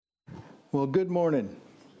Well, good morning.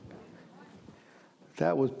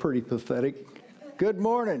 That was pretty pathetic. Good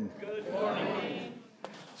morning. Good morning.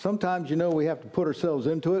 Sometimes, we have to put ourselves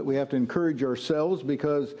into it. We have to encourage ourselves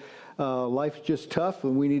because life's just tough,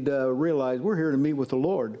 and we need to realize we're here to meet with the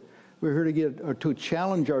Lord. We're here to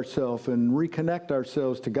challenge ourselves and reconnect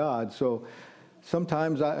ourselves to God. So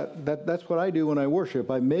sometimes that's what I do when I worship.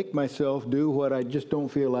 I make myself do what I just don't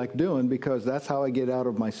feel like doing because that's how I get out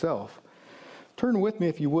of myself. Turn with me,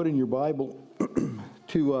 if you would, in your Bible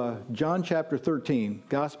to John chapter 13.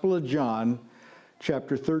 Gospel of John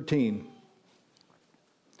chapter 13.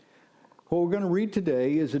 What we're going to read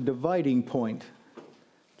today is a dividing point.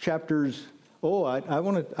 Chapters, I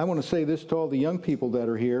want to say this to all the young people that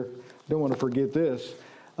are here. Don't want to forget this.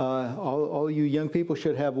 All you young people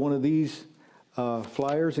should have one of these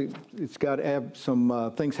flyers. It's got to have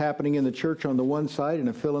some things happening in the church on the one side and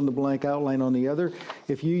a fill-in-the-blank outline on the other.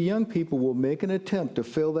 If you young people will make an attempt to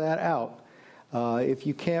fill that out, if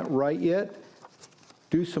you can't write yet,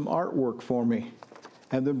 do some artwork for me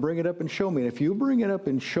and then bring it up and show me. And if you bring it up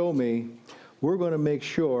and show me, we're going to make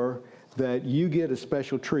sure that you get a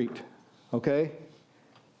special treat. Okay?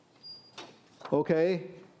 Okay?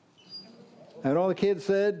 And all the kids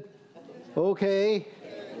said, okay.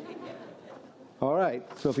 All right,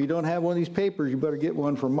 so if you don't have one of these papers, you better get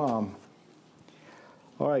one from Mom.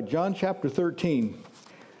 All right, John chapter 13.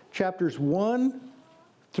 Chapters 1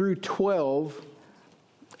 through 12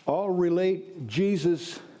 all relate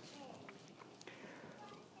Jesus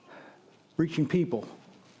reaching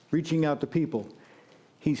out to people.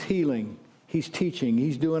 He's healing, he's teaching,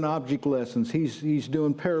 he's doing object lessons, he's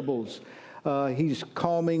doing parables, he's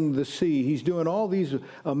calming the sea. He's doing all these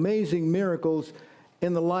amazing miracles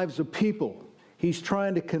in the lives of people. He's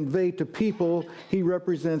trying to convey to people he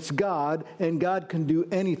represents God, and God can do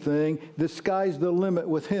anything. The sky's the limit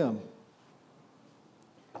with him.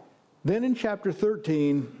 Then in chapter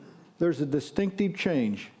 13, there's a distinctive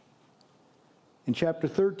change. In chapter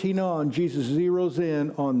 13 on, Jesus zeroes in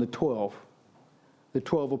on the 12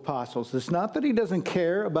 apostles. It's not that he doesn't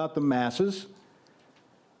care about the masses,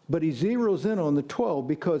 but he zeroes in on the 12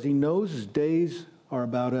 because he knows his days are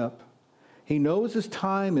about up. He knows his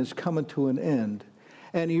time is coming to an end.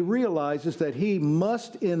 And he realizes that he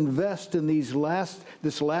must invest in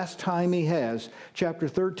this last time he has. Chapter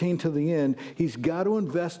 13 to the end, he's got to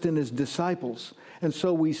invest in his disciples. And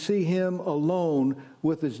so we see him alone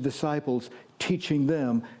with his disciples, teaching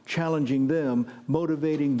them, challenging them,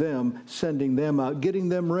 motivating them, sending them out, getting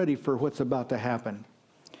them ready for what's about to happen.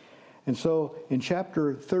 And so in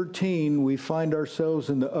chapter 13, we find ourselves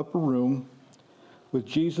in the upper room with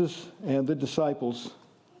Jesus and the disciples.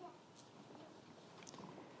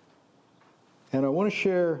 And I want to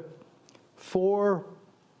share 4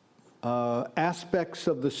 aspects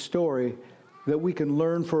of the story that we can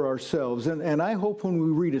learn for ourselves. And I hope when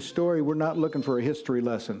we read a story, we're not looking for a history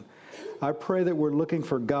lesson. I pray that we're looking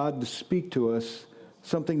for God to speak to us,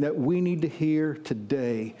 something that we need to hear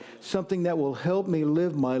today, something that will help me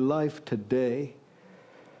live my life today.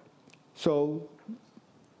 So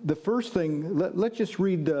the first thing, let's just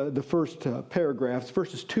read the first paragraphs,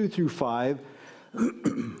 verses 2 through 5.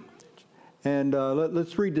 And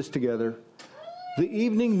let's read this together. The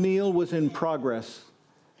evening meal was in progress,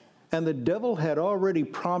 and the devil had already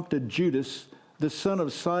prompted Judas, the son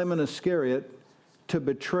of Simon Iscariot, to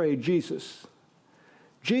betray Jesus.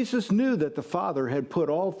 Jesus knew that the Father had put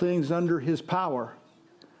all things under his power,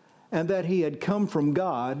 and that he had come from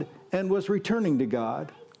God and was returning to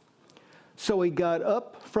God. So he got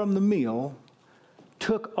up from the meal,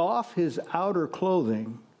 took off his outer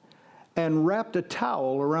clothing, and wrapped a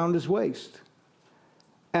towel around his waist.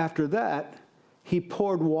 After that, he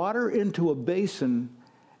poured water into a basin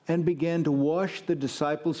and began to wash the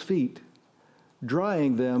disciples' feet,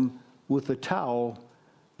 drying them with the towel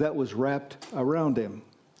that was wrapped around him.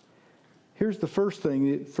 Here's the first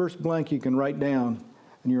thing, first blank you can write down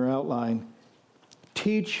in your outline.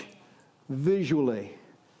 Teach visually.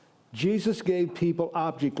 Jesus gave people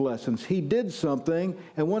object lessons. He did something,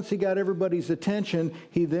 and once he got everybody's attention,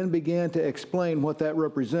 he then began to explain what that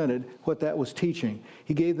represented, what that was teaching.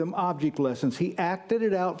 He gave them object lessons. He acted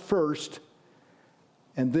it out first,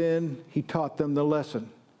 and then he taught them the lesson.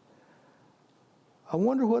 I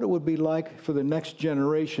wonder what it would be like for the next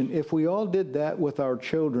generation if we all did that with our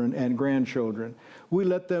children and grandchildren. We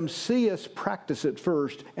let them see us practice it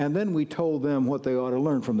first, and then we told them what they ought to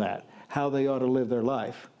learn from that, how they ought to live their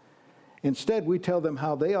life. Instead, we tell them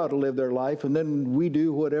how they ought to live their life, and then we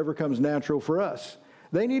do whatever comes natural for us.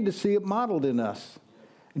 They need to see it modeled in us.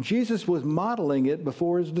 And Jesus was modeling it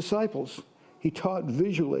before his disciples. He taught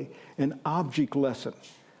visually an object lesson.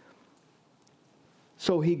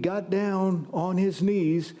 So he got down on his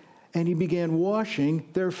knees and he began washing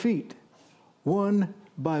their feet, one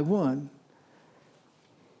by one.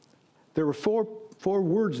 There were four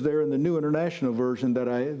words there in the New International Version that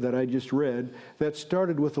I just read that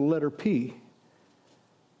started with the letter P.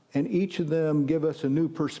 And each of them give us a new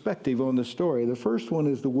perspective on the story. The first one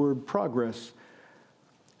is the word progress.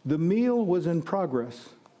 The meal was in progress.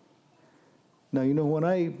 Now, you know, when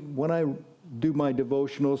I do my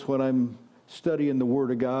devotionals, when I'm studying the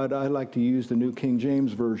Word of God, I like to use the New King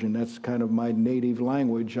James Version. That's kind of my native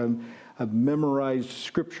language. I've memorized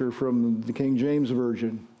Scripture from the King James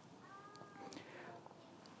Version.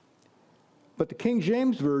 But the King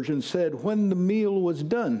James Version said, when the meal was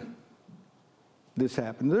done, this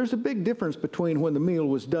happened. There's a big difference between when the meal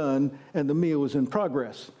was done and the meal was in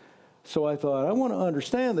progress. So I thought, I want to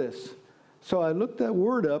understand this. So I looked that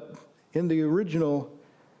word up in the original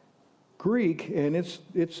Greek, and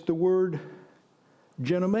it's the word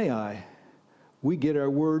genomai. We get our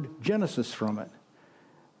word Genesis from it.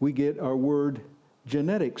 We get our word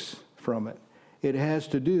genetics from it. It has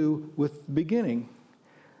to do with beginning.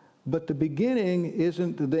 But the beginning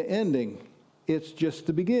isn't the ending. It's just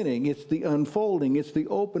the beginning. It's the unfolding. It's the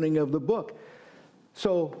opening of the book.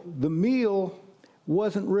 So the meal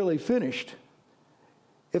wasn't really finished.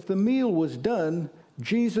 If the meal was done,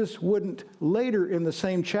 Jesus wouldn't later in the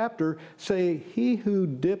same chapter say, he who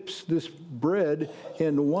dips this bread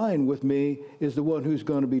in wine with me is the one who's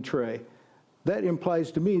going to betray. That implies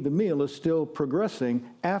to me the meal is still progressing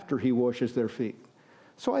after he washes their feet.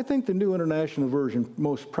 So I think the New International Version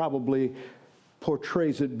most probably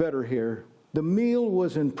portrays it better here. The meal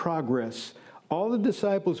was in progress. All the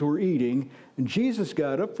disciples were eating, and Jesus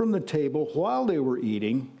got up from the table while they were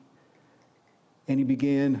eating, and he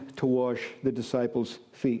began to wash the disciples'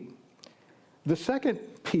 feet. The second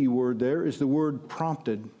P word there is the word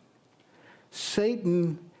prompted.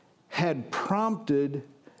 Satan had prompted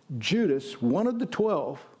Judas, one of the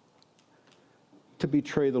 12, to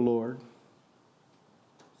betray the Lord.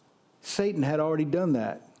 Satan had already done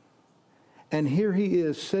that. And here he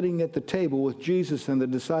is sitting at the table with Jesus and the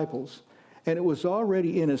disciples. And it was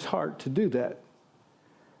already in his heart to do that.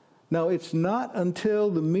 Now, it's not until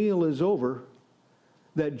the meal is over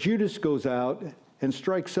that Judas goes out and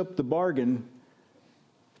strikes up the bargain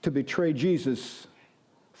to betray Jesus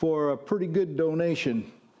for a pretty good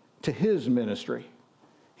donation to his ministry.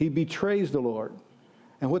 He betrays the Lord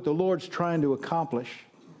and what the Lord's trying to accomplish.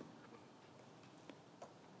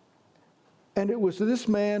 And it was this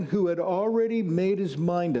man who had already made his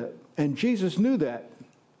mind up. And Jesus knew that.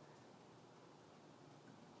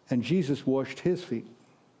 And Jesus washed his feet.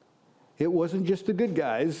 It wasn't just the good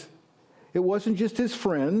guys. It wasn't just his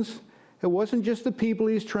friends. It wasn't just the people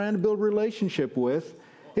he's trying to build relationship with.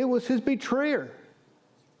 It was his betrayer.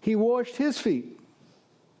 He washed his feet.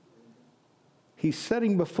 He's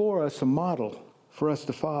setting before us a model for us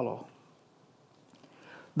to follow.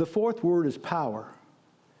 The fourth word is power.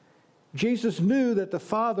 Jesus knew that the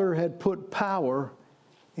Father had put power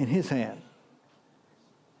in his hand.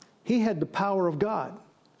 He had the power of God.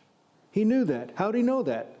 He knew that. How did he know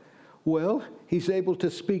that? Well, he's able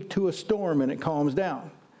to speak to a storm and it calms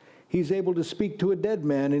down. He's able to speak to a dead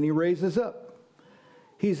man and he raises up.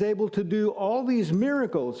 He's able to do all these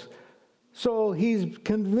miracles. So he's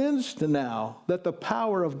convinced now that the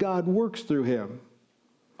power of God works through him.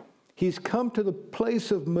 He's come to the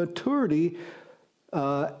place of maturity,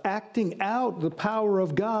 acting out the power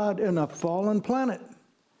of God in a fallen planet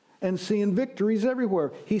and seeing victories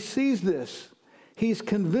everywhere. He sees this. He's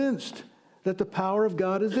convinced that the power of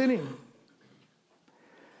God is in him.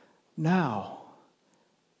 Now,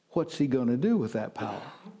 what's he going to do with that power?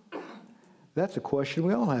 That's a question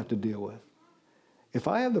we all have to deal with. If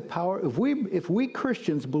I have the power, if we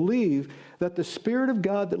Christians believe that the Spirit of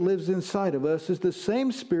God that lives inside of us is the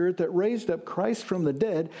same Spirit that raised up Christ from the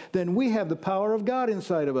dead, then we have the power of God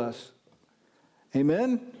inside of us.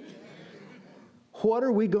 Amen? What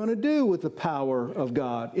are we going to do with the power of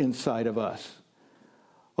God inside of us?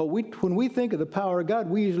 Oh, when we think of the power of God,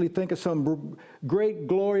 we usually think of some great,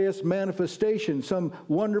 glorious manifestation, some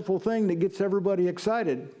wonderful thing that gets everybody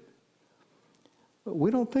excited. But we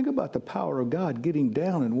don't think about the power of God getting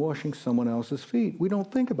down and washing someone else's feet. We don't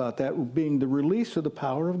think about that being the release of the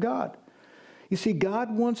power of God. You see, God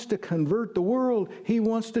wants to convert the world. He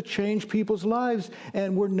wants to change people's lives.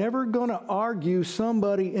 And we're never going to argue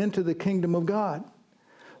somebody into the kingdom of God.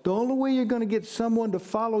 The only way you're going to get someone to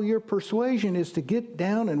follow your persuasion is to get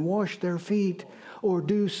down and wash their feet or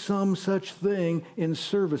do some such thing in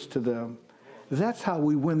service to them. That's how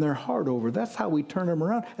we win their heart over. That's how we turn them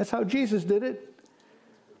around. That's how Jesus did it.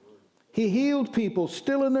 He healed people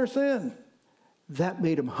still in their sin. That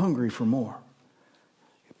made him hungry for more.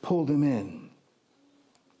 It pulled him in.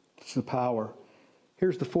 It's the power.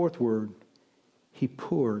 Here's the fourth word. He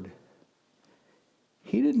poured.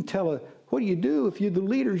 He didn't tell what do you do if you're the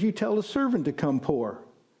leaders? You tell a servant to come pour.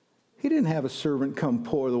 He didn't have a servant come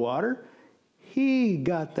pour the water. He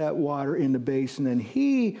got that water in the basin and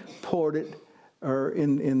he poured it, or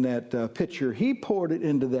in that pitcher. He poured it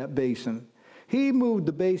into that basin. He moved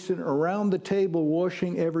the basin around the table,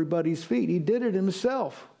 washing everybody's feet. He did it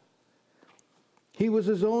himself. He was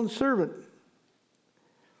his own servant.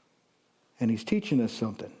 And he's teaching us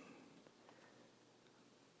something.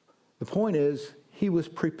 The point is, he was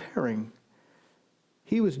preparing.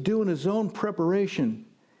 He was doing his own preparation.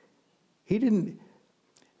 He didn't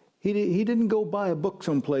go buy a book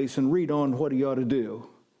someplace and read on what he ought to do.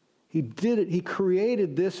 He did it. He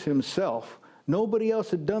created this himself. Nobody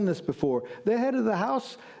else had done this before. The head of the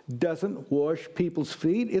house doesn't wash people's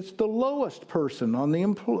feet. It's the lowest person on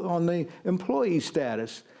the employee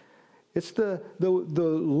status. It's the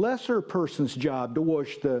lesser person's job to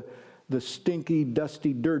wash the stinky,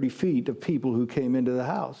 dusty, dirty feet of people who came into the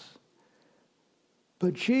house.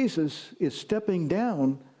 But Jesus is stepping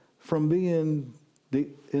down from being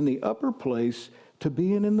in the upper place to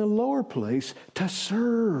being in the lower place to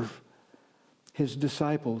serve his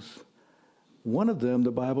disciples. One of them,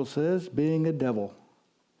 the Bible says, being a devil,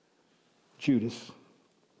 Judas.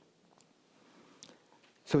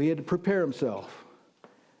 So he had to prepare himself.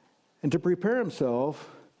 And to prepare himself,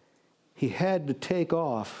 he had to take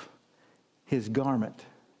off his garment.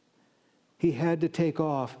 He had to take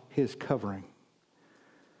off his covering.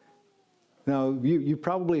 Now, you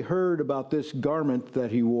probably heard about this garment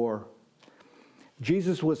that he wore.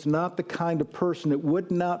 Jesus was not the kind of person that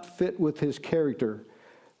would not fit with his character,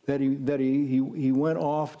 that he went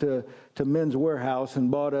off to Men's Warehouse and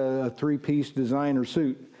bought a three-piece designer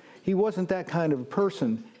suit. He wasn't that kind of a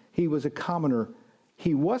person. He was a commoner.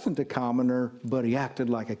 He wasn't a commoner, but he acted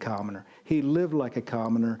like a commoner. He lived like a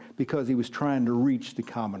commoner because he was trying to reach the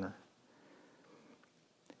commoner.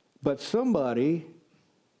 But somebody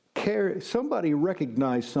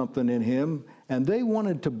recognized something in him, and they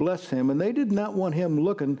wanted to bless him, and they did not want him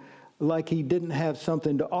looking like he didn't have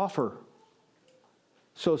something to offer.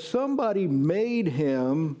 So somebody made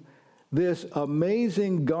him this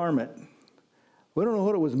amazing garment. We don't know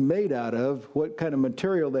what it was made out of, what kind of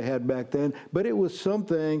material they had back then, but it was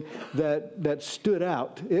something that stood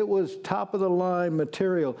out. It was top-of-the-line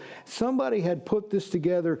material. Somebody had put this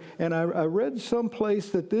together, and I read someplace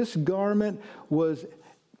that this garment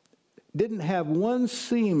didn't have one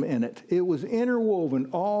seam in it. It was interwoven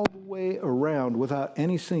all the way around without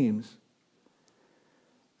any seams.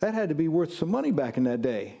 That had to be worth some money back in that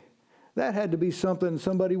day. That had to be something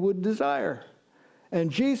somebody would desire.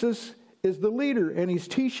 And Jesus is the leader, and he's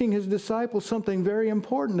teaching his disciples something very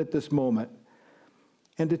important at this moment.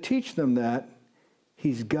 And to teach them that,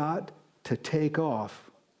 he's got to take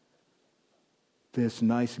off this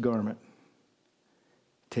nice garment.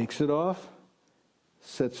 Takes it off,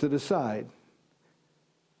 sets it aside,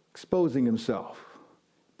 exposing himself.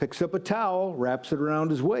 Picks up a towel, wraps it around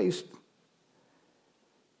his waist,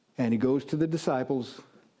 and he goes to the disciples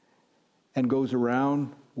and goes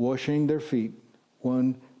around washing their feet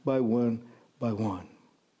one by one by one.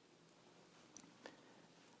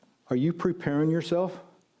 Are you preparing yourself?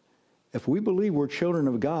 If we believe we're children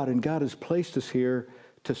of God and God has placed us here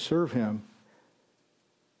to serve him,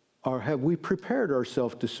 or have we prepared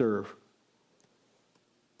ourselves to serve?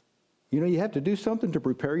 You know, you have to do something to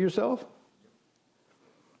prepare yourself.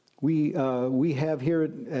 We have here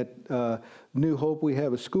at New Hope, we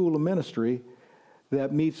have a school of ministry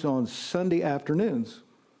that meets on Sunday afternoons.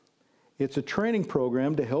 It's a training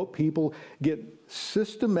program to help people get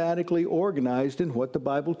systematically organized in what the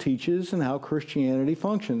Bible teaches and how Christianity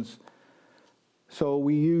functions. So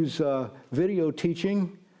we use video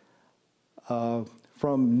teaching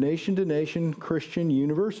from Nation to Nation Christian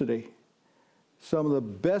University. Some of the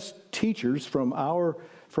best teachers from our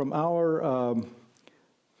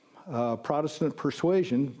Protestant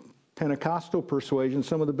persuasion, Pentecostal persuasion,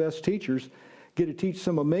 some of the best teachers get to teach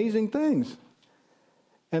some amazing things.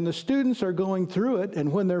 And the students are going through it, and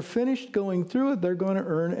when they're finished going through it, they're going to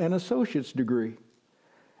earn an associate's degree.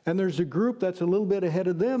 And there's a group that's a little bit ahead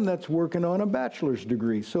of them that's working on a bachelor's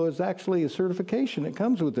degree. So it's actually a certification that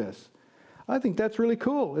comes with this. I think that's really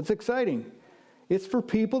cool. It's exciting. It's for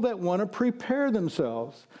people that want to prepare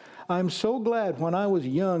themselves. I'm so glad when I was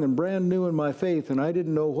young and brand new in my faith and I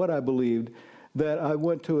didn't know what I believed, that I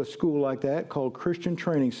went to a school like that called Christian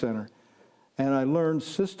Training Center. And I learned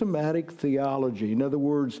systematic theology. In other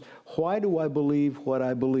words, why do I believe what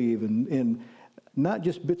I believe? And Not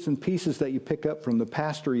just bits and pieces that you pick up from the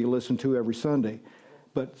pastor you listen to every Sunday,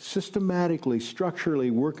 but systematically,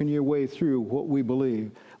 structurally working your way through what we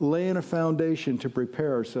believe, laying a foundation to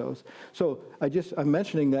prepare ourselves. So I'm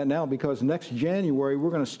mentioning that now because next January we're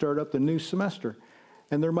going to start up the new semester.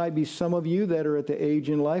 And there might be some of you that are at the age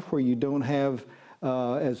in life where you don't have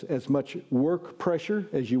as much work pressure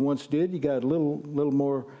as you once did. You got a little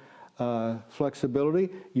more flexibility.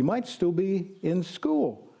 You might still be in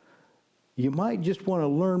school. You might just want to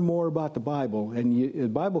learn more about the Bible, and the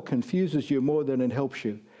Bible confuses you more than it helps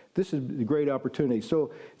you. This is a great opportunity.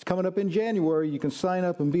 So it's coming up in January. You can sign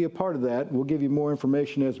up and be a part of that. We'll give you more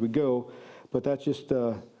information as we go, but that's just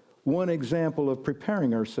one example of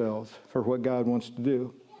preparing ourselves for what God wants to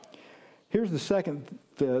do. Here's the second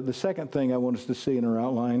thing I want us to see in our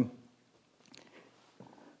outline,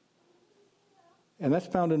 and that's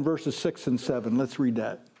found in verses 6 and 7. Let's read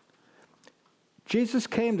that. Jesus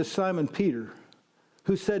came to Simon Peter,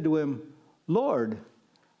 who said to him, "Lord,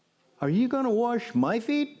 are you going to wash my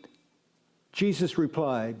feet?" Jesus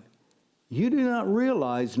replied, "You do not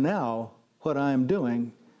realize now what I am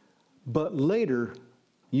doing, but later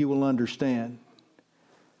you will understand."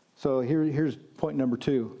 So here's point number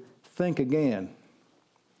 2. Think again.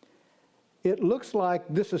 It looks like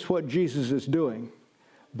this is what Jesus is doing,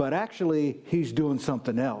 but actually he's doing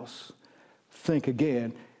something else. Think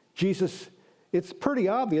again. Jesus, it's pretty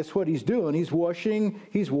obvious what he's doing. He's washing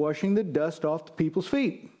the dust off the people's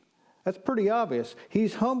feet. That's pretty obvious.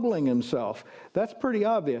 He's humbling himself. That's pretty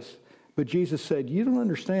obvious. But Jesus said, "You don't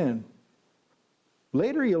understand.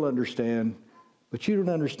 Later you'll understand, but you don't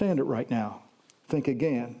understand it right now. Think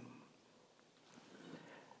again."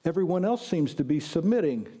 Everyone else seems to be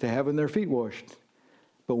submitting to having their feet washed.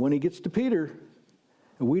 But when he gets to Peter,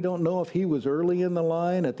 and we don't know if he was early in the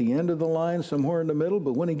line, at the end of the line, somewhere in the middle,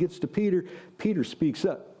 but when he gets to Peter, Peter speaks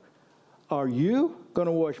up. "Are you going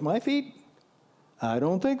to wash my feet?" "I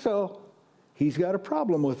don't think so." He's got a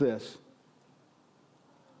problem with this.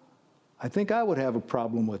 I think I would have a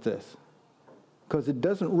problem with this because it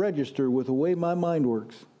doesn't register with the way my mind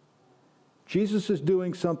works. Jesus is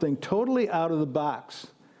doing something totally out of the box,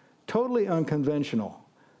 totally unconventional.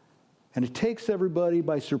 And it takes everybody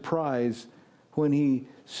by surprise when he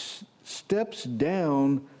steps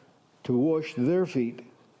down to wash their feet.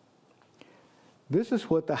 This is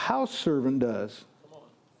what the house servant does.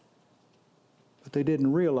 But they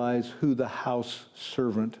didn't realize who the house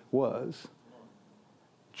servant was.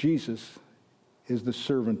 Jesus is the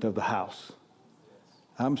servant of the house.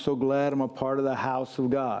 I'm so glad I'm a part of the house of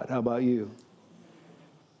God. How about you?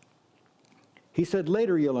 He said,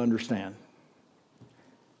 "Later you'll understand."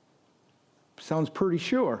 Sounds pretty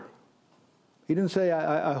sure. He didn't say,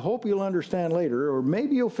 I hope you'll understand later, or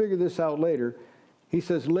maybe you'll figure this out later. He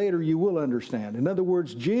says, later you will understand. In other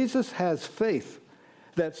words, Jesus has faith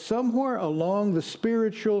that somewhere along the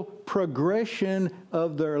spiritual progression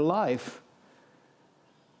of their life,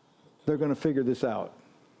 they're going to figure this out.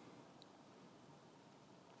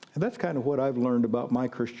 And that's kind of what I've learned about my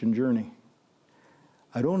Christian journey.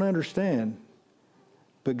 I don't understand,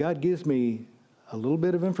 but God gives me a little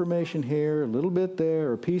bit of information here, a little bit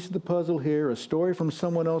there, a piece of the puzzle here, a story from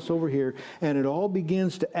someone else over here, and it all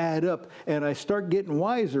begins to add up, and I start getting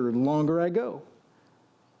wiser the longer I go.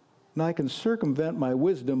 And I can circumvent my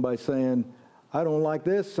wisdom by saying, I don't like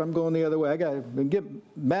this, I'm going the other way. I got to get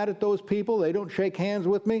mad at those people, they don't shake hands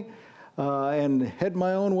with me, and head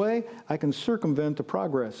my own way. I can circumvent the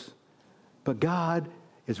progress. But God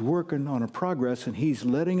is working on a progress, and he's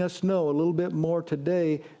letting us know a little bit more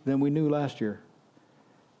today than we knew last year.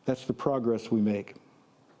 That's the progress we make.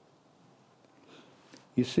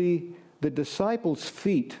 You see, the disciples'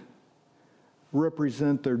 feet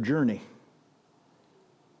represent their journey.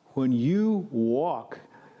 When you walk,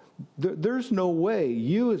 there's no way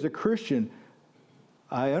you as a Christian,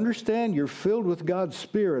 I understand you're filled with God's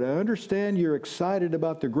Spirit. I understand you're excited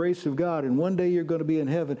about the grace of God, and one day you're going to be in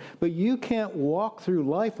heaven. But you can't walk through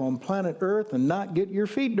life on planet Earth and not get your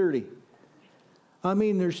feet dirty. I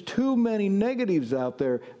mean, there's too many negatives out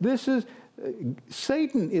there.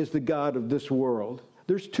 Satan is the god of this world.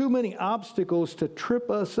 There's too many obstacles to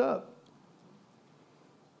trip us up.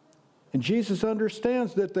 And Jesus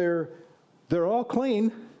understands that they're all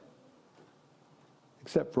clean,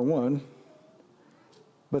 except for one,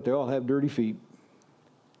 but they all have dirty feet.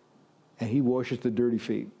 And he washes the dirty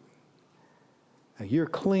feet. Now, you're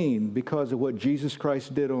clean because of what Jesus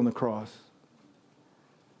Christ did on the cross.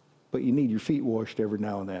 But you need your feet washed every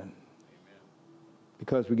now and then. Amen.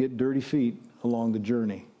 Because we get dirty feet along the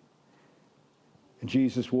journey. And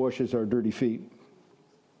Jesus washes our dirty feet.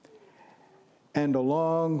 And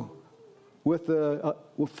along with the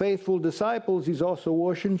faithful disciples, he's also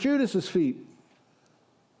washing Judas's feet.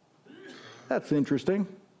 That's interesting,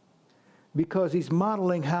 because he's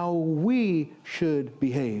modeling how we should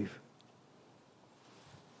behave.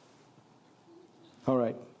 All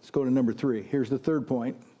right, let's go to number 3. Here's the third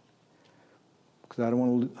point, because I don't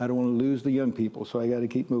want to lose the young people, so I got to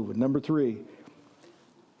keep moving. Number 3,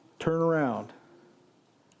 turn around.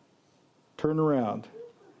 Turn around.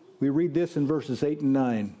 We read this in verses 8 and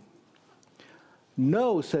 9.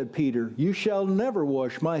 "No," said Peter, "you shall never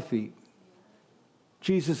wash my feet."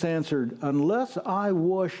 Jesus answered, "Unless I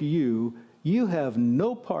wash you, you have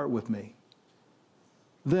no part with me."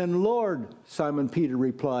 "Then, Lord," Simon Peter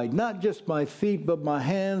replied, "not just my feet, but my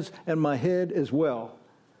hands and my head as well."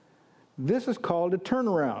 This is called a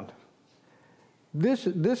turnaround. This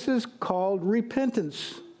is called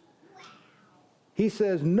repentance. He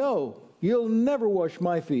says, "No, you'll never wash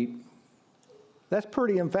my feet." That's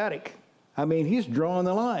pretty emphatic. I mean, he's drawing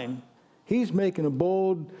the line. He's making a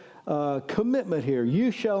bold commitment here.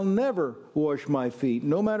 You shall never wash my feet,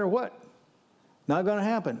 no matter what. Not going to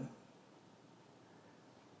happen.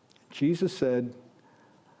 Jesus said,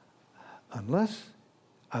 "Unless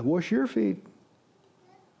I wash your feet,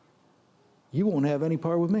 you won't have any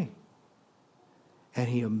part with me." And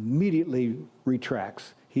he immediately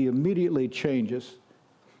retracts. He immediately changes.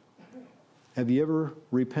 Have you ever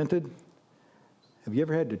repented? Have you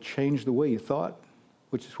ever had to change the way you thought?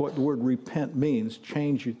 Which is what the word repent means,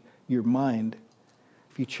 change your mind.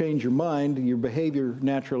 If you change your mind, your behavior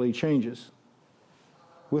naturally changes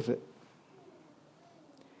with it.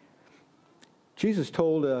 Jesus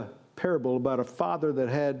told a parable about a father that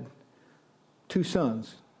had 2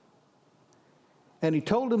 sons. And he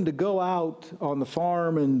told them to go out on the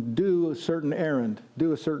farm and do a certain errand,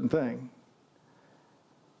 do a certain thing.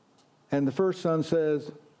 And the first son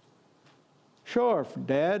says, "Sure,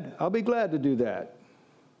 Dad, I'll be glad to do that."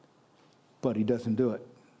 But he doesn't do it.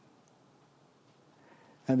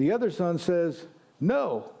 And the other son says,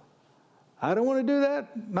 "No, I don't want to do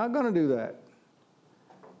that, not going to do that."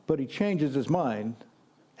 But he changes his mind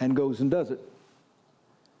and goes and does it.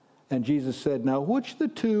 And Jesus said, "Now, which of the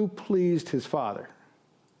 2 pleased his father?"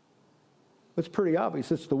 It's pretty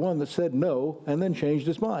obvious. It's the one that said no and then changed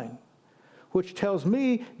his mind. Which tells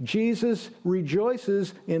me Jesus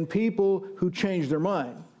rejoices in people who change their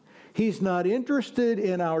mind. He's not interested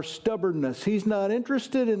in our stubbornness. He's not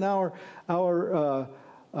interested in our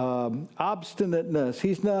obstinateness.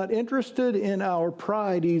 He's not interested in our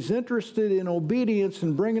pride. He's interested in obedience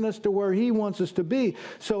and bringing us to where he wants us to be.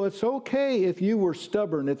 So it's okay if you were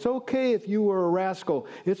stubborn. It's okay if you were a rascal.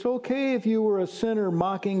 It's okay if you were a sinner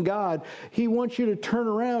mocking God. He wants you to turn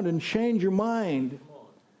around and change your mind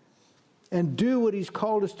and do what he's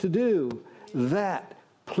called us to do. That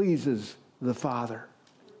pleases the Father.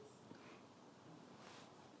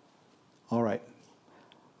 All right,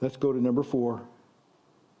 let's go to number 4,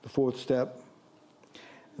 the 4th step.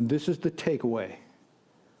 And this is the takeaway.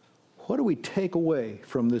 What do we take away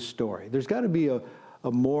from this story? There's got to be a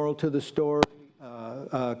moral to the story,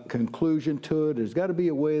 a conclusion to it. There's got to be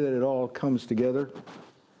a way that it all comes together.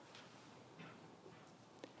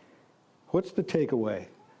 What's the takeaway?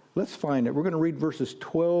 Let's find it. We're going to read verses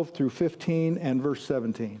 12 through 15 and verse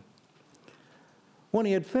 17. When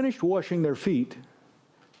he had finished washing their feet,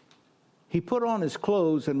 he put on his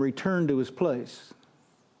clothes and returned to his place.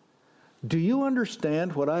 "Do you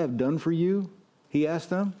understand what I have done for you?" he asked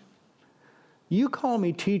them. "You call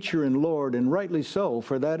me teacher and Lord, and rightly so,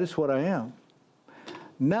 for that is what I am.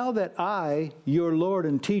 Now that I, your Lord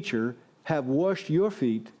and teacher, have washed your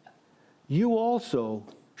feet, you also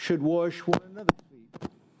should wash one another's feet.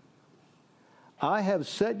 I have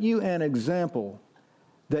set you an example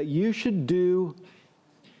that you should do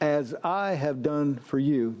as I have done for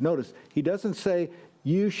you." Notice, he doesn't say,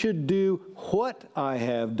 "You should do what I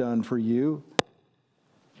have done for you."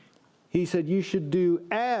 He said, "You should do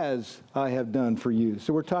as I have done for you."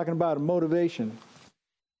 So we're talking about a motivation.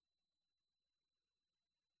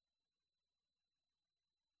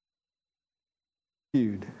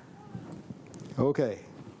 Okay.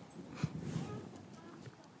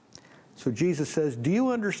 So Jesus says, "Do you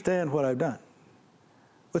understand what I've done?"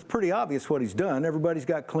 It's pretty obvious what he's done. Everybody's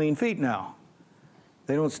got clean feet now.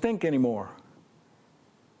 They don't stink anymore.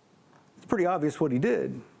 It's pretty obvious what he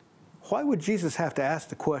did. Why would Jesus have to ask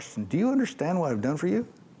the question, "Do you understand what I've done for you?"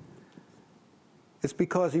 It's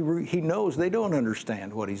because he knows they don't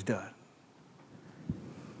understand what he's done.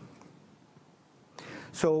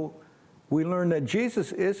 So we learn that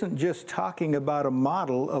Jesus isn't just talking about a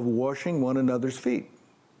model of washing one another's feet.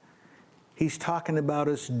 He's talking about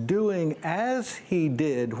us doing as he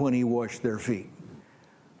did when he washed their feet.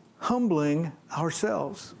 humbling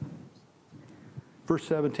ourselves. Verse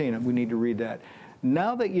 17, we need to read that.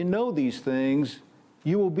 Now that you know these things,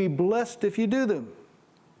 you will be blessed if you do them.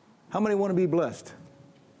 How many want to be blessed?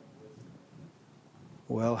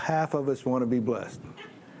 Well, half of us want to be blessed.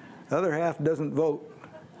 The other half doesn't vote.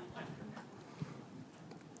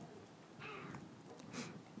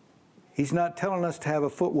 He's not telling us to have a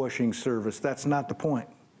foot washing service. That's not the point.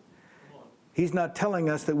 He's not telling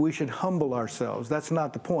us that we should humble ourselves. That's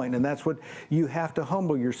not the point. And that's what you have to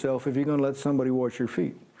humble yourself if you're going to let somebody wash your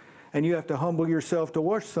feet. And you have to humble yourself to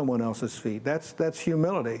wash someone else's feet. That's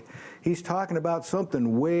humility. He's talking about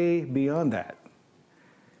something way beyond that.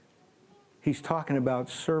 He's talking about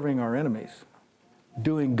serving our enemies,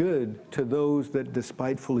 doing good to those that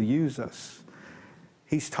despitefully use us.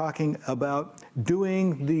 He's talking about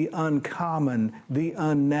doing the uncommon, the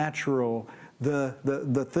unnatural,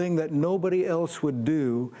 the thing that nobody else would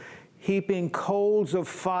do, heaping coals of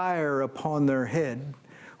fire upon their head.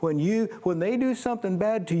 When they do something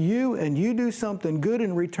bad to you and you do something good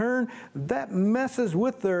in return, that messes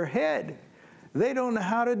with their head. They don't know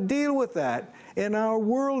how to deal with that. In our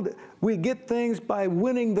world, we get things by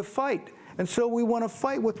winning the fight. And so we want to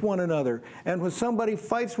fight with one another. And when somebody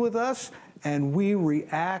fights with us and we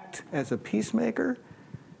react as a peacemaker,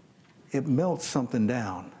 it melts something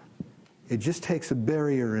down. It just takes a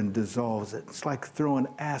barrier and dissolves it. It's like throwing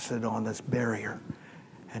acid on this barrier,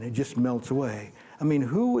 and it just melts away. I mean,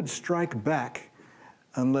 who would strike back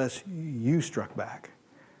unless you struck back?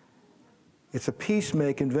 It's a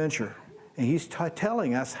peacemaking venture. And he's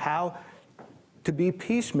telling us how to be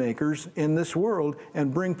peacemakers in this world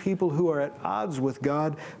and bring people who are at odds with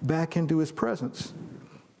God back into his presence.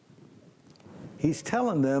 He's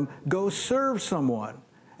telling them, go serve someone.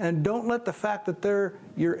 And don't let the fact that they're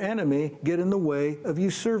your enemy get in the way of you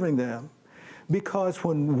serving them. Because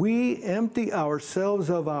when we empty ourselves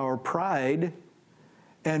of our pride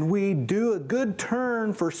and we do a good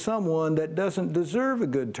turn for someone that doesn't deserve a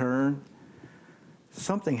good turn,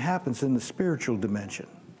 something happens in the spiritual dimension.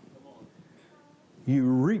 You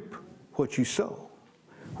reap what you sow.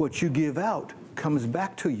 What you give out comes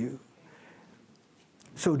back to you.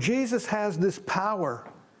 So Jesus has this power,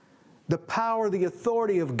 the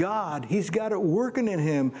authority of God. He's got it working in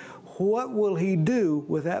him. What will he do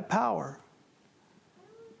with that power?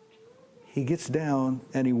 He gets down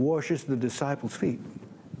and he washes the disciples' feet.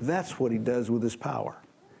 That's what he does with his power.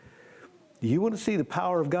 You want to see the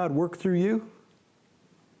power of God work through you?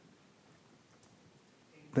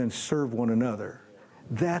 Then serve one another.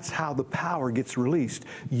 That's how the power gets released.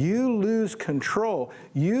 You lose control.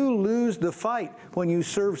 You lose the fight when you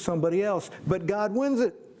serve somebody else, but God wins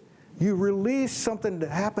it. You release something to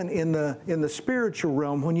happen in the spiritual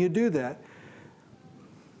realm when you do that.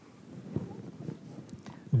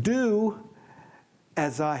 Do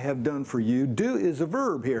as I have done for you. Do is a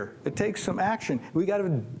verb here. It takes some action. We got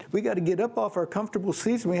to get up off our comfortable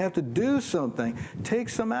seats and we have to do something. Take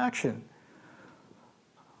some action.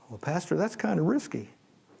 Well, Pastor, that's kind of risky.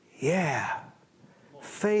 Yeah.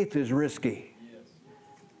 Faith is risky.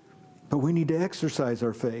 But we need to exercise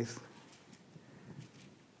our faith.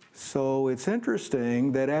 So it's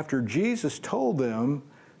interesting that after Jesus told them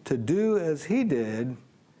to do as he did,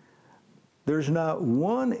 there's not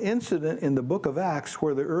one incident in the book of Acts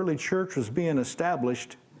where the early church was being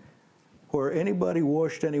established where anybody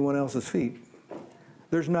washed anyone else's feet.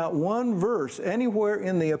 There's not one verse anywhere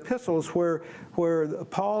in the epistles where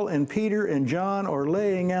Paul and Peter and John are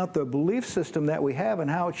laying out the belief system that we have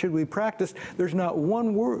and how it should we practice. There's not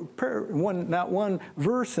one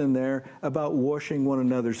verse in there about washing one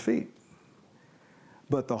another's feet.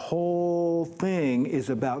 But the whole thing is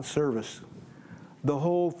about service. The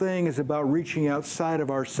whole thing is about reaching outside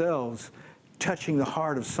of ourselves, touching the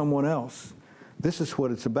heart of someone else. This is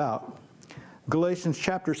what it's about. Galatians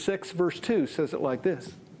chapter 6, verse 2 says it like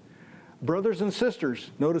this. Brothers and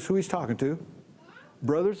sisters, notice who he's talking to.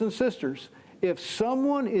 Brothers and sisters, if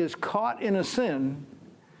someone is caught in a sin,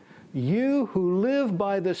 you who live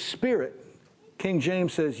by the Spirit, King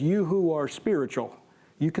James says, you who are spiritual.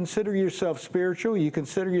 You consider yourself spiritual, you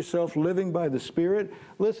consider yourself living by the Spirit.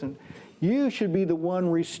 Listen, you should be the one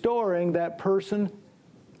restoring that person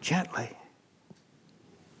gently.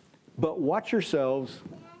 But watch yourselves,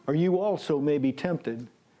 or you also may be tempted.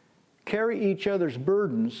 Carry each other's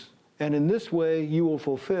burdens, and in this way you will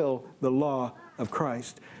fulfill the law of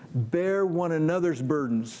Christ. Bear one another's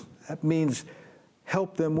burdens. That means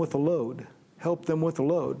help them with a load. Help them with a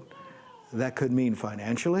load. That could mean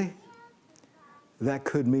financially. That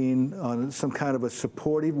could mean on some kind of a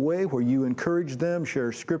supportive way where you encourage them,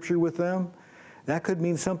 share scripture with them. That could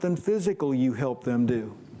mean something physical you help them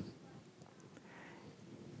do.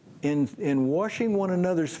 in washing one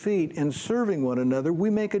another's feet and serving one another, we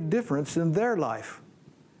make a difference in their life.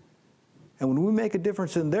 And when we make a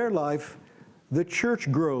difference in their life, the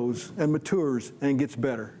church grows and matures and gets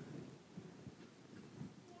better.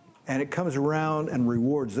 And it comes around and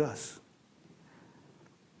rewards us.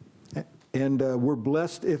 And we're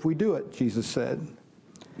blessed if we do it, Jesus said.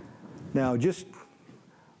 Now, just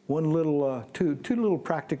one little, two little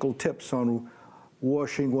practical tips on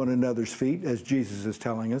washing one another's feet, as Jesus is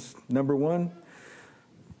telling us. Number one,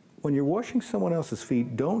 when you're washing someone else's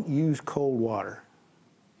feet, don't use cold water.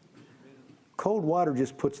 Cold water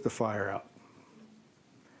just puts the fire out.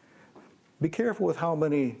 Be careful with how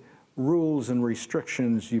many rules and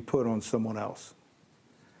restrictions you put on someone else.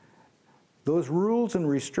 Those rules and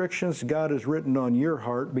restrictions God has written on your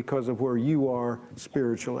heart because of where you are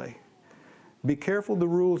spiritually. Be careful the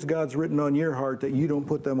rules God's written on your heart that you don't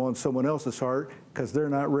put them on someone else's heart because they're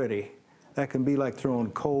not ready. That can be like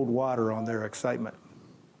throwing cold water on their excitement.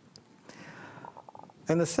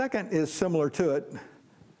 And the second is similar to it.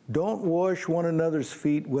 Don't wash one another's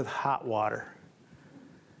feet with hot water.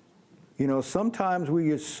 You know, sometimes we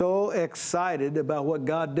get so excited about what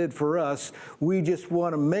God did for us, we just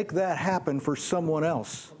want to make that happen for someone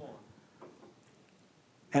else.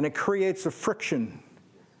 And it creates a friction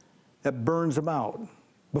that burns them out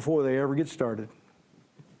before they ever get started.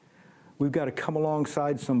 We've got to come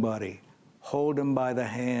alongside somebody, hold them by the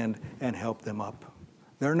hand, and help them up.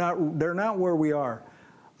 They're not where we are.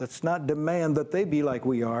 Let's not demand that they be like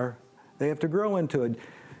we are. They have to grow into it.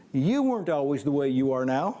 You weren't always the way you are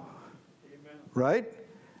now. Amen. Right?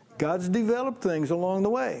 God's developed things along the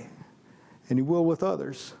way, and He will with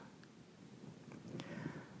others.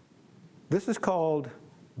 This is called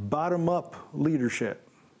bottom-up leadership.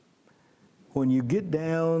 When you get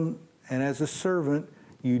down and as a servant,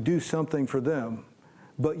 you do something for them,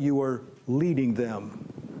 but you are leading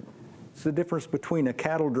them. It's the difference between a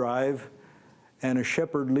cattle drive and a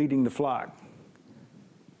shepherd leading the flock.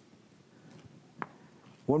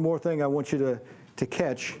 One more thing I want you to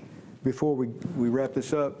catch before we wrap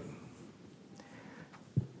this up.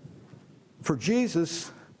 For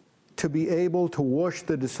Jesus to be able to wash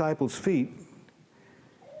the disciples' feet,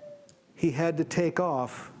 He had to take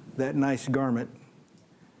off that nice garment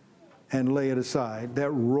and lay it aside.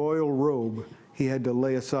 That royal robe He had to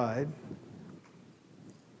lay aside.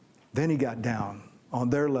 Then He got down on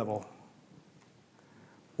their level,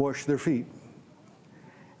 washed their feet.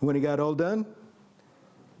 When He got all done,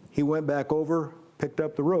 He went back over, picked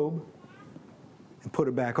up the robe, and put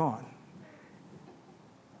it back on.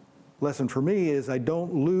 Lesson for me is I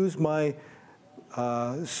don't lose my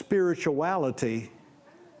spirituality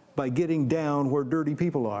by getting down where dirty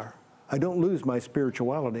people are. I don't lose my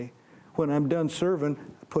spirituality. When I'm done serving,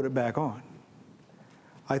 I put it back on.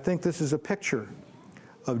 I think this is a picture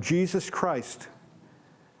of Jesus Christ,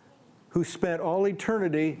 who spent all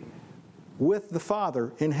eternity with the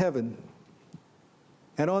Father in heaven.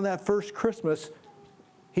 And on that first Christmas,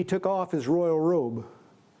 He took off His royal robe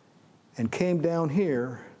and came down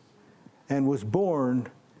here and was born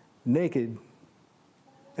naked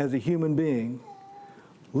as a human being.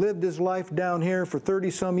 Lived His life down here for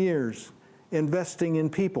 30-some years, investing in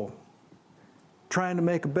people, trying to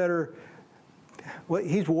make a better. Well,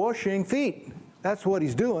 He's washing feet. That's what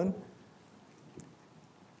He's doing.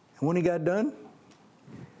 And when He got done,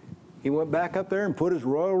 He went back up there and put His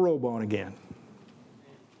royal robe on again.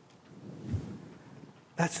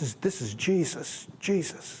 This is Jesus,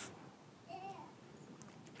 Jesus.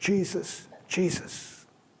 Jesus, Jesus.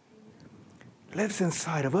 Lives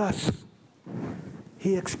inside of us.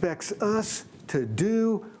 He expects us to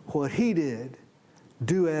do what He did.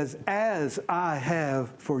 Do as I have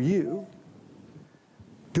for you.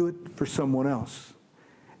 Do it for someone else.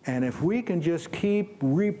 And if we can just keep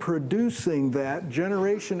reproducing that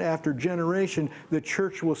generation after generation, the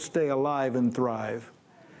church will stay alive and thrive.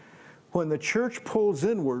 When the church pulls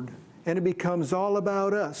inward and it becomes all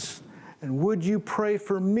about us, and would you pray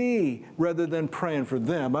for me rather than praying for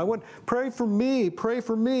them? I want pray for me, pray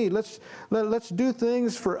for me. Let's do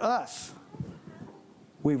things for us.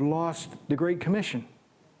 We've lost the Great Commission.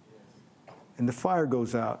 And the fire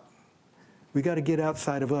goes out. We got to get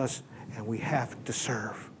outside of us, and we have to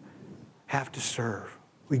serve. Have to serve.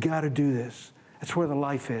 We got to do this. That's where the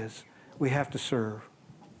life is. We have to serve.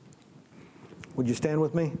 Would you stand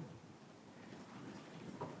with me?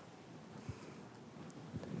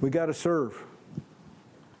 We got to serve.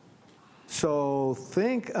 So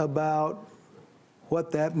think about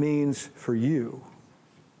what that means for you.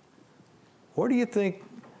 What do you think?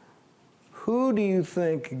 Who do you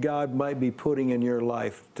think God might be putting in your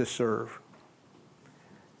life to serve?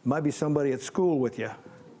 It might be somebody at school with you.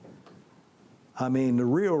 I mean, the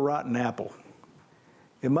real rotten apple.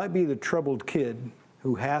 It might be the troubled kid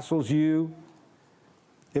who hassles you.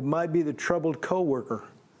 It might be the troubled coworker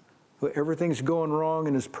who everything's going wrong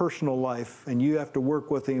in his personal life and you have to work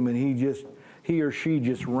with him and he or she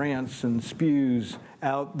just rants and spews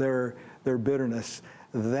out their bitterness.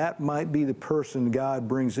 That might be the person God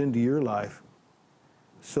brings into your life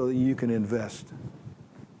so that you can invest.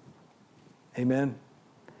 Amen?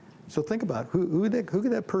 So think about it. Who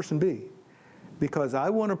could that person be? Because I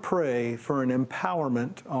want to pray for an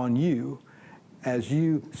empowerment on you as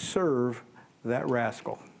you serve that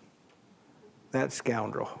rascal, that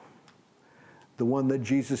scoundrel, the one that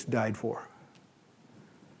Jesus died for.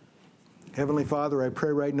 Heavenly Father, I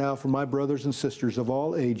pray right now for my brothers and sisters of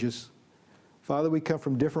all ages. Father, we come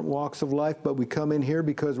from different walks of life, but we come in here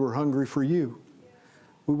because we're hungry for you.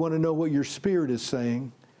 We want to know what your Spirit is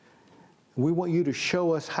saying. We want you to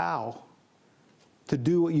show us how to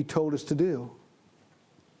do what you told us to do.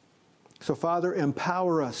 So, Father,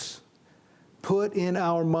 empower us. Put in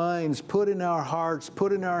our minds, put in our hearts,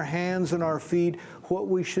 put in our hands and our feet what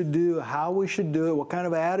we should do, how we should do it, what kind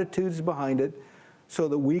of attitudes behind it, so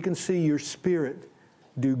that we can see your Spirit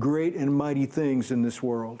do great and mighty things in this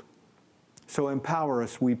world. So empower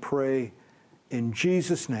us, we pray, in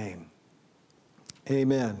Jesus' name.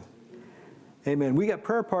 Amen. Amen. We got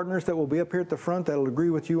prayer partners that will be up here at the front that will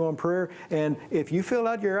agree with you on prayer. And if you fill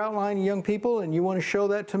out your outline, young people, and you want to show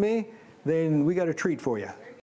that to me, then we got a treat for you.